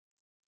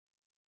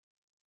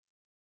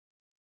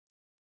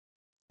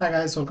Hi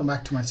guys, welcome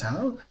back to my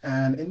channel,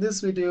 and in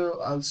this video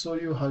I'll show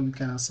you how you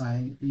can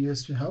assign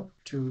USB hub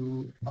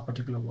to a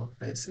particular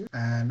workplace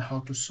and how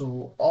to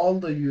show all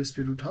the USB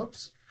root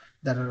hubs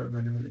that are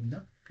available in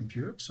the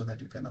computer so that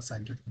you can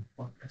assign to the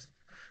workplace.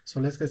 So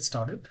let's get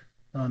started.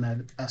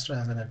 Astra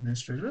as an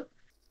administrator,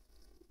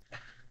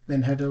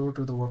 then head over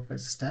to the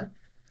workplace tab.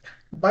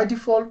 By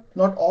default,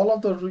 not all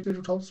of the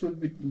root hubs will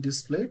be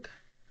displayed,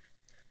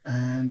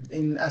 and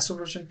in Astra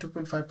version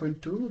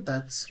 2.5.2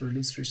 that's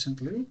released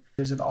recently,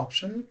 there's an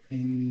option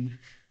in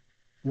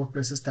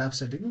Workplaces tab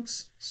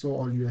settings, show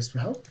all USB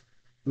hub,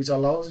 which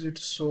allows you to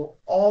show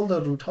all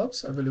the root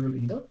hubs available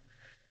in the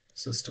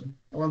system.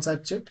 Once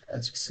I've checked,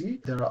 as you see,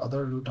 there are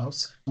other root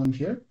hubs on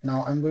here.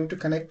 Now I'm going to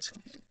connect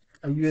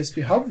a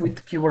USB hub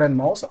with keyboard and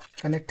mouse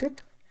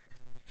connected,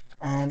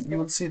 and you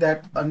will see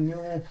that a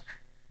new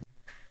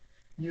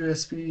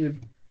USB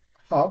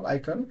hub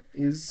icon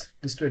is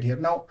displayed here.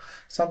 Now,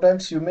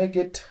 sometimes you may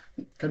get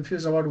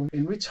confused about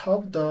in which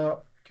hub the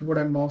keyboard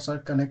and mouse are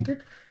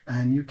connected,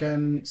 and you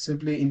can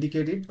simply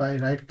indicate it by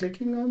right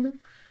clicking on it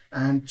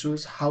and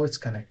choose how it's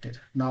connected.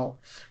 Now,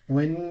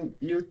 when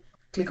you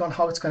click on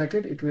how it's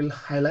connected, it will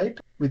highlight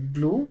with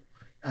blue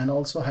and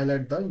also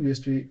highlight the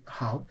USB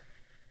hub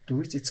to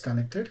which it's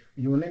connected.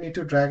 You only need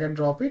to drag and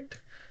drop it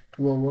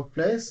to a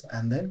workplace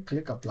and then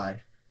click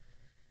apply.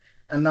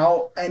 And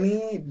now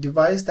any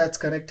device that's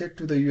connected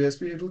to the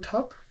USB root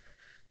hub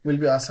will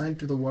be assigned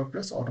to the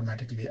workplace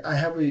automatically. I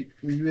have a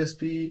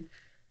USB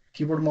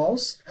keyboard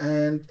mouse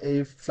and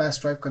a flash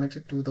drive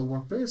connected to the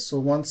workplace. So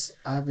once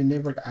I have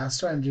enabled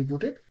Astra and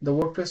rebooted, the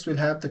workplace will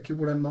have the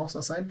keyboard and mouse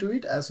assigned to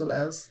it, as well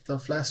as the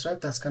flash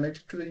drive that's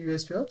connected to the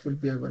USB hub will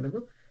be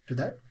available to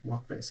that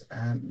workplace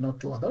and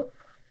not to other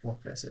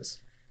workplaces.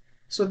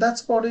 So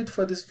that's about it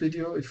for this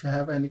video. If you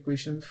have any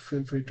questions,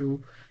 feel free to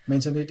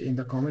mention it in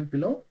the comment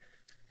below.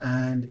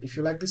 And if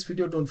you like this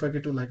video, don't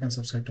forget to like and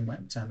subscribe to my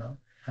channel.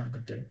 Have a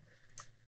good day.